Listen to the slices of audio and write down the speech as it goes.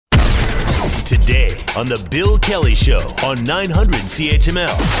Today on The Bill Kelly Show on 900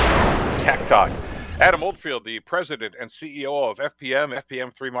 CHML. Tech Talk. Adam Oldfield, the president and CEO of FPM,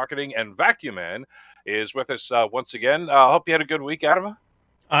 FPM3 Marketing, and Vacuuman, is with us once again. I hope you had a good week, Adam.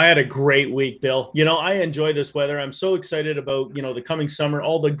 I had a great week, Bill. I enjoy this weather. I'm so excited about, the coming summer,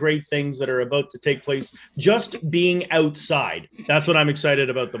 all the great things that are about to take place. Just being outside. That's what I'm excited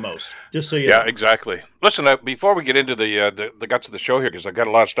about the most. Just so you know. Yeah, exactly. Listen, before we get into the guts of the show here, because I've got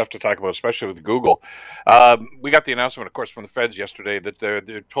a lot of stuff to talk about, especially with Google. We got the announcement, of course, from the feds yesterday that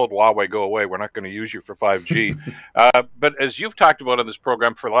they told Huawei, go away. We're not going to use you for 5G. But as you've talked about on this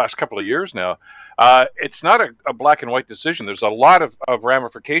program for the last couple of years now, it's not a black and white decision. There's a lot of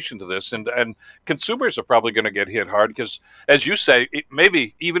ramifications to this, and consumers are probably going to get hit hard because, as you say,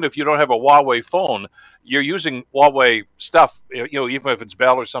 maybe even if you don't have a Huawei phone, you're using Huawei stuff, even if it's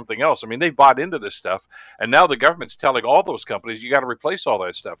Bell or something else. I mean, they bought into this stuff, and now the government's telling all those companies, you got to replace all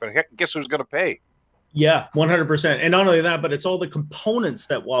that stuff. And guess who's going to pay? Yeah, 100%. And not only that, but it's all the components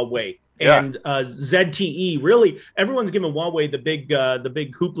that Huawei and ZTE, really, everyone's given Huawei the big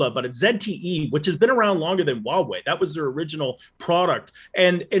hoopla, but it's ZTE, which has been around longer than Huawei. That was their original product.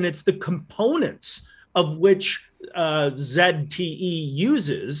 And it's the components of which ZTE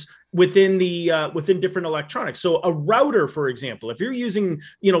uses within different electronics. So a router, for example, if you're using,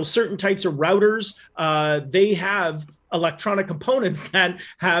 certain types of routers, they have electronic components that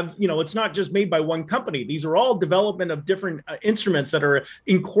have, it's not just made by one company. These are all development of different instruments that are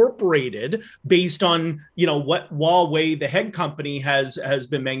incorporated based on, what Huawei, the head company, has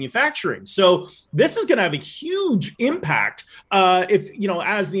been manufacturing. So this is going to have a huge impact. If,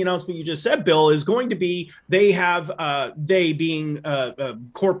 as the announcement you just said, Bill, is going to be, they being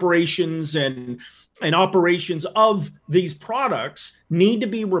corporations and operations of these products need to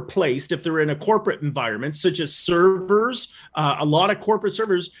be replaced if they're in a corporate environment, such as servers, a lot of corporate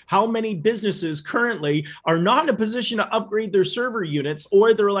servers. How many businesses currently are not in a position to upgrade their server units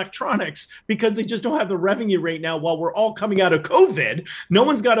or their electronics because they just don't have the revenue right now while we're all coming out of COVID? No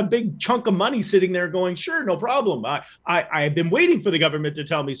one's got a big chunk of money sitting there going, sure, no problem. I've been waiting for the government to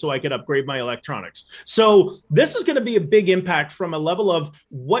tell me so I could upgrade my electronics. So this is going to be a big impact from a level of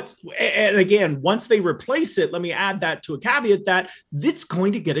and again, once they replace it, let me add that to a caveat that it's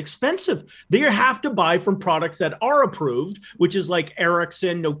going to get expensive. They have to buy from products that are approved, which is like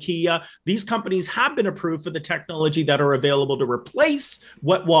Ericsson, Nokia. These companies have been approved for the technology that are available to replace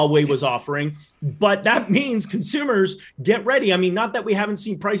what Huawei was offering. But that means consumers get ready. I mean, not that we haven't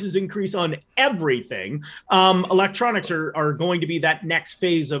seen prices increase on everything. Electronics are going to be that next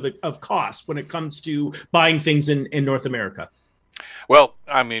phase of cost when it comes to buying things in North America. Well,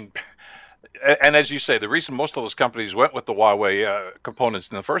 I mean, and as you say, the reason most of those companies went with the Huawei components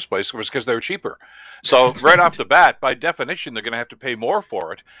in the first place was because they were cheaper. So right off the bat, by definition, they're going to have to pay more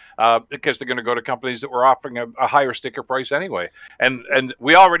for it because they're going to go to companies that were offering a higher sticker price anyway. And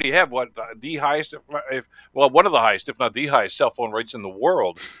we already have the highest, one of the highest, if not the highest, cell phone rates in the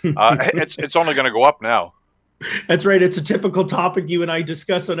world. It's only going to go up now. That's right. It's a typical topic you and I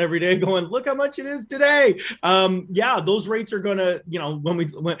discuss on every day going, look how much it is today. Those rates are going to,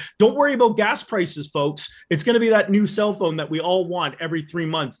 don't worry about gas prices, folks. It's going to be that new cell phone that we all want every 3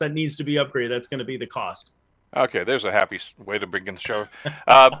 months that needs to be upgraded. That's going to be the cost. Okay, there's a happy way to begin the show.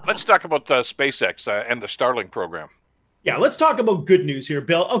 Let's talk about SpaceX and the Starlink program. Yeah, let's talk about good news here,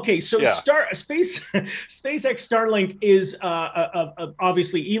 Bill. Okay, so SpaceX Starlink is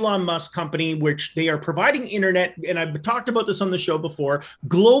obviously Elon Musk company, which they are providing internet, and I've talked about this on the show before,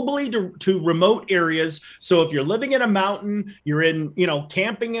 globally to remote areas. So if you're living in a mountain, you're in,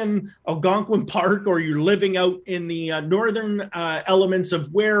 camping in Algonquin Park, or you're living out in the northern elements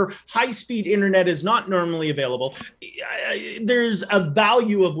of where high-speed internet is not normally available, there's a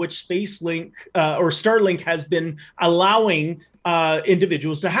value of which Starlink has been allowing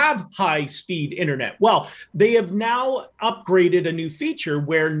individuals to have high-speed internet. Well, they have now upgraded a new feature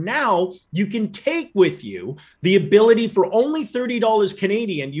where now you can take with you the ability for only $30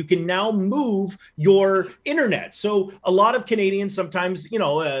 Canadian. You can now move your internet. So a lot of Canadians sometimes,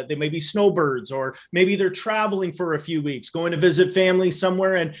 they may be snowbirds, or maybe they're traveling for a few weeks, going to visit family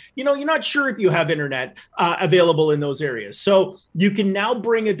somewhere, and you're not sure if you have internet available in those areas. So you can now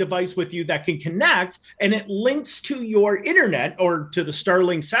bring a device with you that can connect, and it links to your internet or to the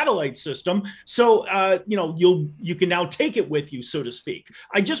Starlink satellite system. So, you can now take it with you, so to speak.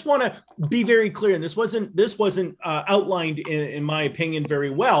 I just want to be very clear, and this wasn't outlined in my opinion very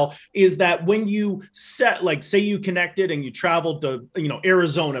well, is that when you say you connected and you traveled to,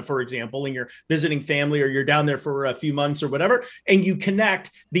 Arizona, for example, and you're visiting family, or you're down there for a few months or whatever, and you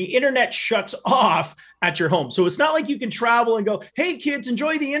connect, the internet shuts off at your home. So it's not like you can travel and go, hey, kids,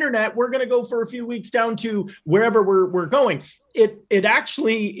 enjoy the internet. We're going to go for a few weeks down to wherever we're going. It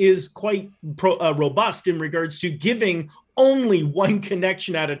actually is quite robust in regards to giving only one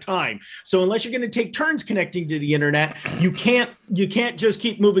connection at a time. So unless you're going to take turns connecting to the internet, you can't just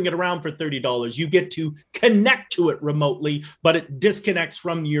keep moving it around for $30. You get to connect to it remotely, but it disconnects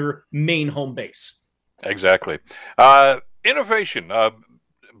from your main home base. Exactly. Innovation.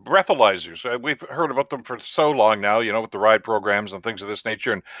 Breathalyzers. We've heard about them for so long now, with the ride programs and things of this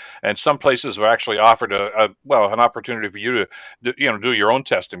nature, and some places have actually offered an opportunity for you to do your own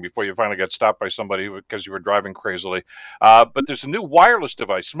testing before you finally get stopped by somebody because you were driving crazily. But there's a new wireless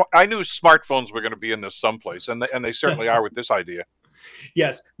device. I knew smartphones were going to be in this someplace, and they certainly are with this idea.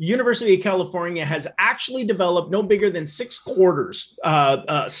 Yes, University of California has actually developed no bigger than 6 quarters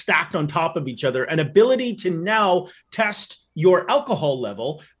stacked on top of each other, an ability to now test your alcohol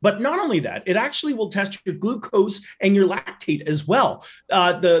level. But not only that, it actually will test your glucose and your lactate as well.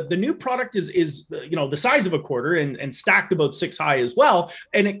 The new product is the size of a quarter and stacked about 6 high as well.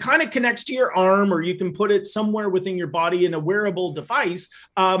 And it kind of connects to your arm, or you can put it somewhere within your body in a wearable device.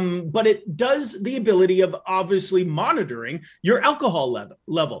 But it does the ability of obviously monitoring your alcohol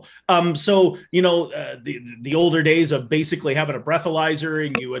level. So the older days of basically having a breathalyzer,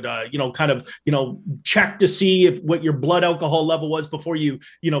 and you would check to see what your blood alcohol level was before you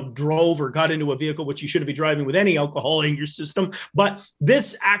drove or got into a vehicle, which you shouldn't be driving with any alcohol in your system. But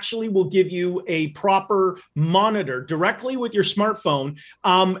this actually will give you a proper monitor directly with your smartphone.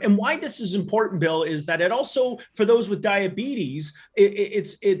 And why this is important, Bill, is that it also, for those with diabetes,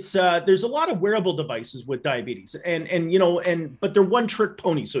 there's a lot of wearable devices with diabetes, but they're one trick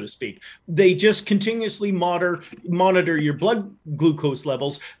pony, so to speak. They just continuously monitor your blood glucose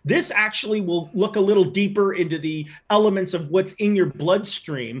levels. This actually will look a little deeper into the elements of what's in your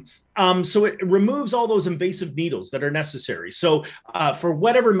bloodstream. So it removes all those invasive needles that are necessary. So for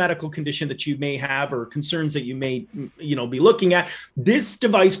whatever medical condition that you may have or concerns that you may, be looking at, this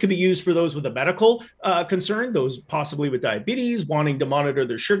device could be used for those with a medical concern, those possibly with diabetes, wanting to monitor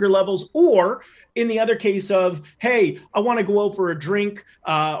their sugar levels, or in the other case of, hey, I want to go out for a drink,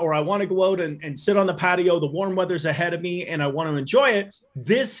 or I want to go out and sit on the patio. The warm weather's ahead of me and I want to enjoy it.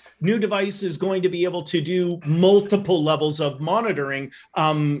 This new device is going to be able to do multiple levels of monitoring,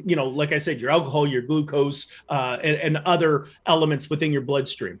 like I said, your alcohol, your glucose, and other elements within your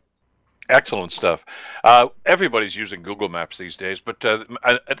bloodstream. Excellent stuff. Everybody's using Google Maps these days, but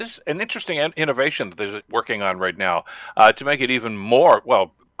this is an interesting innovation that they're working on right now to make it even more,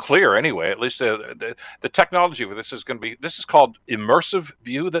 clear anyway. At least the technology for this is called immersive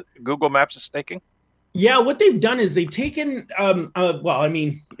view that Google Maps is taking. Yeah, what they've done is they've taken,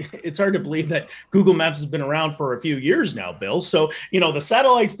 it's hard to believe that Google Maps has been around for a few years now, Bill. So, the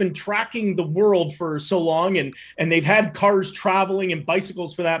satellite's been tracking the world for so long, and they've had cars traveling and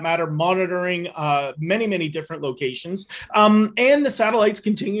bicycles, for that matter, monitoring many, many different locations. And the satellites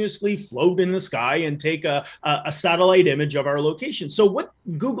continuously float in the sky and take a satellite image of our location. So what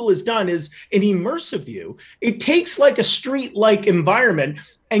Google has done is an immersive view. It takes like a street-like environment,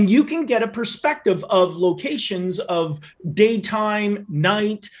 and you can get a perspective of locations of daytime,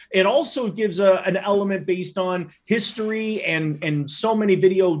 night. It also gives an element based on history and so many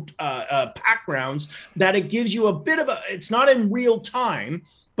video backgrounds that it gives you a bit of it's not in real time,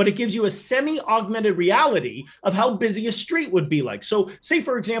 but it gives you a semi-augmented reality of how busy a street would be like. So say,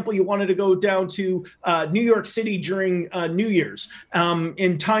 for example, you wanted to go down to New York City during New Year's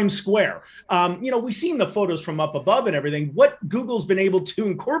in Times Square. We've seen the photos from up above and everything. What Google's been able to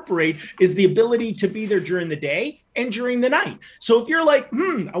incorporate is the ability to be there during the day and during the night. So if you're like,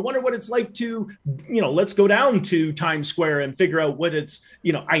 I wonder what it's like to, let's go down to Times Square and figure out what it's,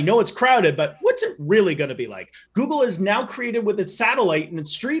 I know it's crowded, but what's it really going to be like? Google has now created with its satellite and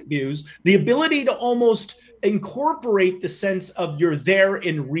its street views, the ability to almost incorporate the sense of you're there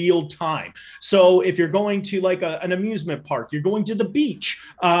in real time. So if you're going to like an amusement park, you're going to the beach,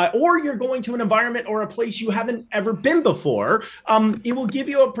 or you're going to an environment or a place you haven't ever been before, it will give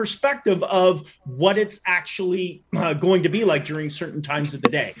you a perspective of what it's actually going to be like during certain times of the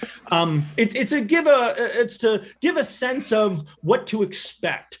day. It's to give a sense of what to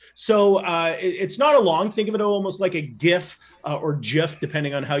expect. So it's not a long, think of it almost like a GIF or GIF,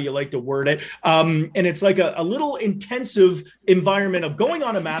 depending on how you like to word it. And it's like a little intensive environment of going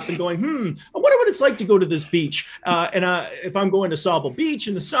on a map and going, I wonder what it's like to go to this beach. And if I'm going to Sauble Beach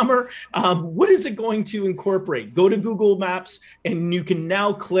in the summer, what is it going to incorporate? Go to Google Maps, and you can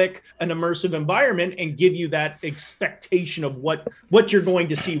now click an immersive environment and give you that expectation of what you're going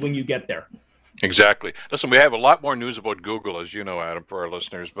to see when you get there. Exactly. Listen, we have a lot more news about Google, as you know, Adam, for our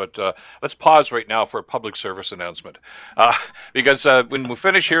listeners. But let's pause right now for a public service announcement, uh, because when we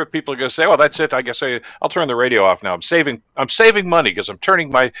finish here, people are going to say, "Well, that's it. I guess I'll turn the radio off now. I'm saving. I'm saving money because I'm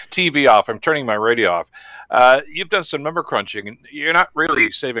turning my TV off. I'm turning my radio off." You've done some number crunching, and you're not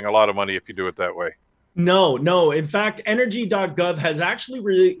really saving a lot of money if you do it that way. No, no. In fact, energy.gov has actually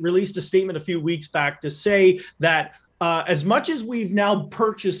released a statement a few weeks back to say that as much as we've now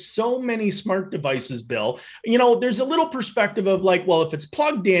purchased so many smart devices, Bill, there's a little perspective of like, well, if it's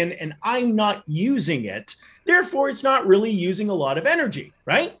plugged in and I'm not using it, therefore it's not really using a lot of energy,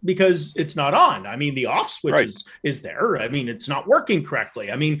 right? Because it's not on. I mean, the off switch Right. is there. I mean, it's not working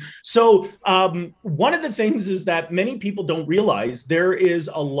correctly. I mean, so one of the things is that many people don't realize there is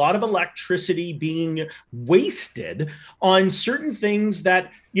a lot of electricity being wasted on certain things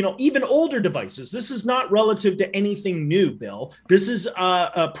that, even older devices. This is not relative to anything new, Bill. This is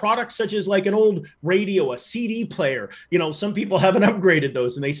a product such as like an old radio, a CD player. Some people haven't upgraded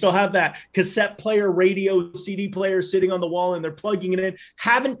those and they still have that cassette player, radio, CD player sitting on the wall and they're plugging it in,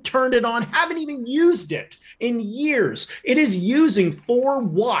 haven't turned it on, haven't even used it in years. It is using 4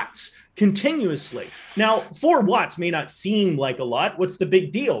 watts continuously. Now, 4 watts may not seem like a lot. What's the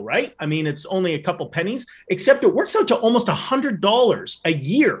big deal, right? I mean, it's only a couple pennies, except it works out to almost $100 a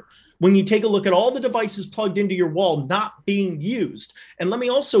year when you take a look at all the devices plugged into your wall not being used. And let me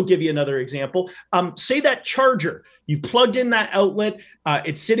also give you another example. Say that charger, you plugged in that outlet,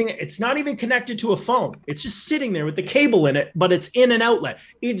 it's not even connected to a phone. It's just sitting there with the cable in it, but it's in an outlet.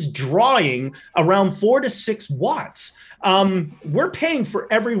 It's drawing around 4 to 6 watts. We're paying for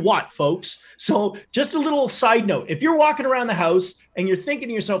every watt, folks. So just a little side note, if you're walking around the house and you're thinking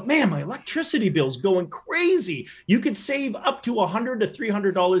to yourself, man, my electricity bill's going crazy, you could save up to $100 to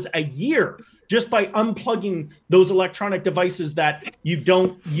 $300 a year just by unplugging those electronic devices that you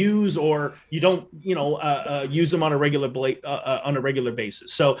don't use or you don't, use them on a regular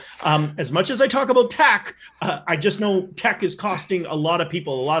basis. So as much as I talk about tech, I just know tech is costing a lot of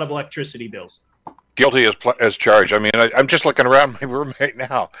people a lot of electricity bills. Guilty as charged. I mean, I'm just looking around my room right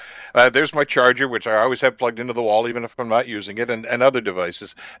now. There's my charger, which I always have plugged into the wall, even if I'm not using it, and other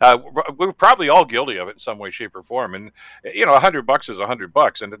devices. We're probably all guilty of it in some way, shape, or form. And $100 is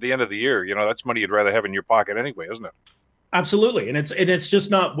 $100, and at the end of the year, that's money you'd rather have in your pocket anyway, isn't it? Absolutely. And it's just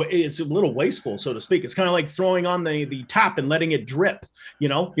not, it's a little wasteful, so to speak. It's kind of like throwing on the tap and letting it drip.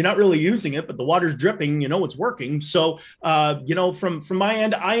 You're not really using it, but the water's dripping, it's working. So, from my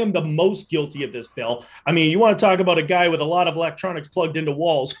end, I am the most guilty of this, Bill. I mean, you want to talk about a guy with a lot of electronics plugged into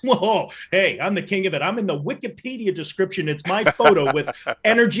walls. Whoa, hey, I'm the king of it. I'm in the Wikipedia description. It's my photo with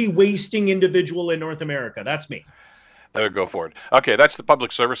energy wasting individual in North America. That's me. There, go for it. Okay, that's the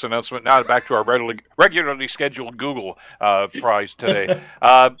public service announcement. Now back to our regularly scheduled Google prize today.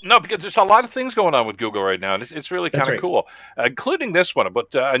 No, because there's a lot of things going on with Google right now, and it's really kind of cool, including this one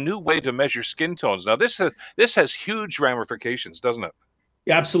about a new way to measure skin tones. Now, this has huge ramifications, doesn't it?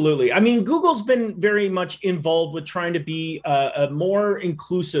 Yeah, absolutely. I mean, Google's been very much involved with trying to be more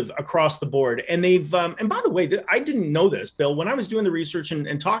inclusive across the board. And they've, and by the way, I didn't know this, Bill, when I was doing the research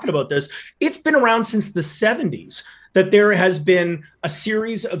and talking about this, it's been around since the 70s that there has been a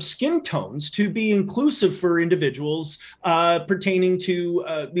series of skin tones to be inclusive for individuals pertaining to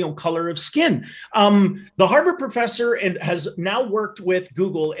color of skin. The Harvard professor has now worked with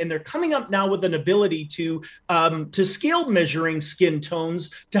Google, and they're coming up now with an ability to scale measuring skin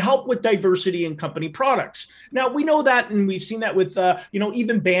tones to help with diversity in company products. Now we know that, and we've seen that with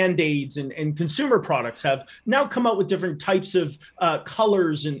even Band-Aids and consumer products have now come out with different types of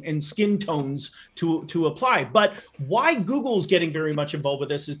colors and skin tones to apply. But why Google's getting very much involved with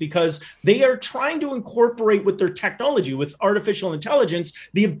this is because they are trying to incorporate with their technology, with artificial intelligence,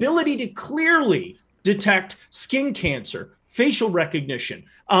 the ability to clearly detect skin cancer, facial recognition,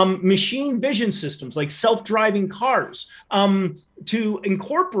 machine vision systems like self-driving cars. To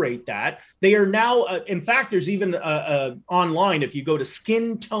incorporate that, they are now, in fact, there's even online, if you go to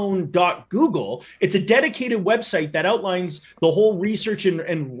skintone.google, it's a dedicated website that outlines the whole research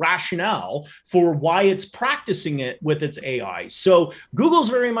and rationale for why it's practicing it with its AI. So Google's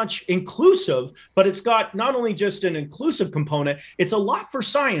very much inclusive, but it's got not only just an inclusive component, it's a lot for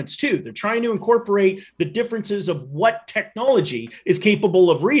science too. They're trying to incorporate the differences of what technology is capable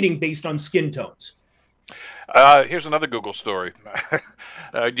of reading based on skin tones. Here's another Google story.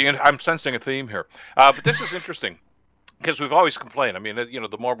 I'm sensing a theme here. But this is interesting because we've always complained. I mean,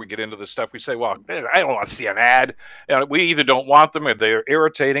 the more we get into this stuff, we say, well, I don't want to see an ad. We either don't want them or they're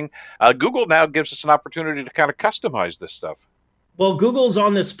irritating. Google now gives us an opportunity to kind of customize this stuff. Well, Google's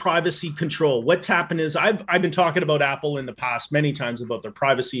on this privacy control. What's happened is I've been talking about Apple in the past many times about their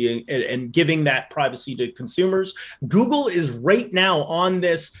privacy and giving that privacy to consumers. Google is right now on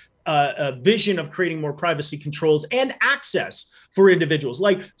this vision of creating more privacy controls and access for individuals.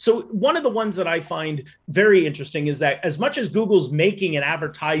 So one of the ones that I find very interesting is that as much as Google's making an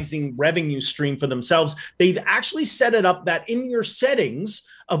advertising revenue stream for themselves, they've actually set it up that in your settings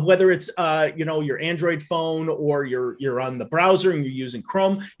of whether it's your Android phone or you're on the browser and you're using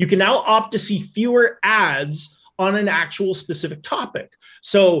Chrome, you can now opt to see fewer ads on an actual specific topic.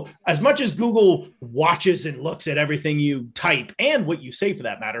 So as much as Google watches and looks at everything you type and what you say for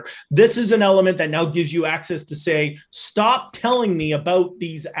that matter, this is an element that now gives you access to say, stop telling me about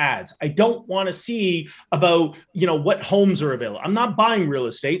these ads. I don't want to see about, what homes are available. I'm not buying real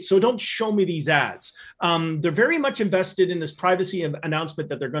estate, so don't show me these ads. They're very much invested in this privacy announcement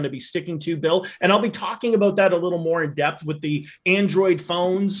that they're going to be sticking to, Bill. And I'll be talking about that a little more in depth with the Android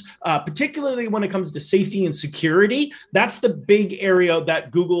phones, particularly when it comes to safety and security. That's the big area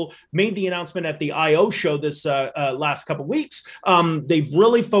that Google made the announcement at the I/O show this last couple of weeks. They've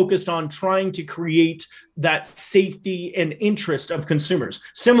really focused on trying to create that safety and interest of consumers,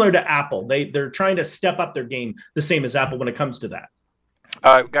 similar to Apple. They're trying to step up their game, the same as Apple when it comes to that.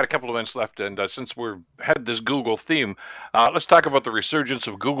 We've got a couple of minutes left, and since we've had this Google theme, let's talk about the resurgence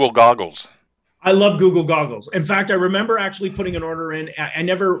of Google goggles. I love Google goggles. In fact, I remember actually putting an order in. I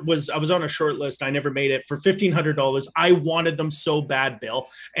was on a short list. I never made it for $1,500. I wanted them so bad, Bill.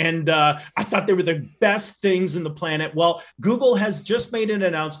 And I thought they were the best things in the planet. Well, Google has just made an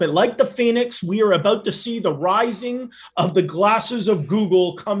announcement. Like the Phoenix, we are about to see the rising of the glasses of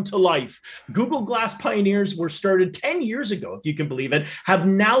Google come to life. Google Glass pioneers were started 10 years ago, if you can believe it, have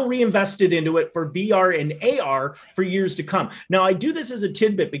now reinvested into it for VR and AR for years to come. Now, I do this as a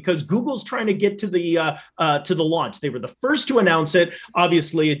tidbit because Google's trying to get to the launch. They were the first to announce it.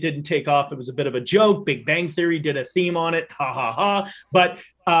 Obviously, it didn't take off. It was a bit of a joke. Big Bang Theory did a theme on it. Ha, ha, ha. But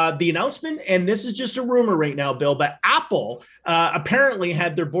the announcement, and this is just a rumor right now, Bill, but Apple apparently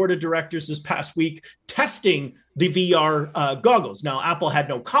had their board of directors this past week testing the VR goggles. Now, Apple had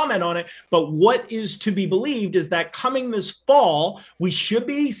no comment on it, but what is to be believed is that coming this fall, we should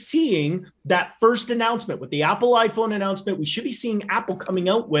be seeing that first announcement with the Apple iPhone announcement. We should be seeing Apple coming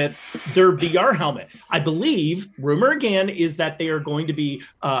out with their VR helmet. I believe, rumor again, is that they are going to be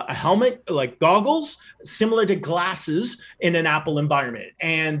a helmet like goggles, similar to glasses in an Apple environment.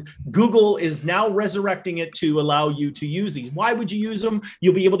 And Google is now resurrecting it to allow you to use these. Why would you use them?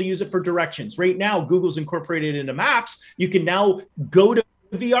 You'll be able to use it for directions. Right now, Google's incorporated into Maps. You can now go to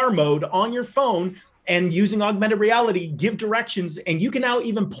VR mode on your phone and using augmented reality, give directions, and you can now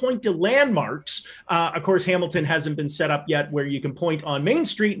even point to landmarks. Of course, Hamilton hasn't been set up yet where you can point on Main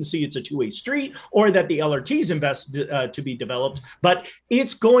Street and see it's a two-way street, or that the LRT's invested to be developed, but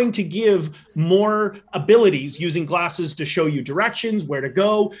it's going to give more abilities using glasses to show you directions, where to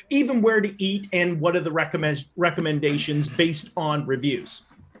go, even where to eat, and what are the recommendations based on reviews.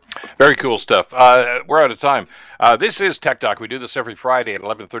 Very cool stuff. We're out of time. This is Tech Talk. We do this every Friday at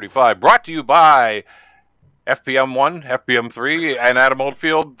 11:35. Brought to you by FPM1, FPM3, and Adam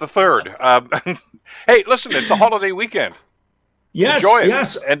Oldfield III. Hey, listen, it's a holiday weekend. Yes, enjoy it.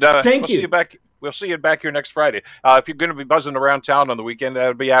 Yes. And thank you. We'll see you back here next Friday. If you're going to be buzzing around town on the weekend,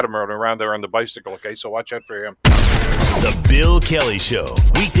 that'll be Adam running around there on the bicycle. Okay, so watch out for him. The Bill Kelly Show,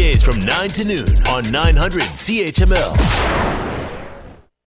 weekdays from 9 to noon on 900 CHML.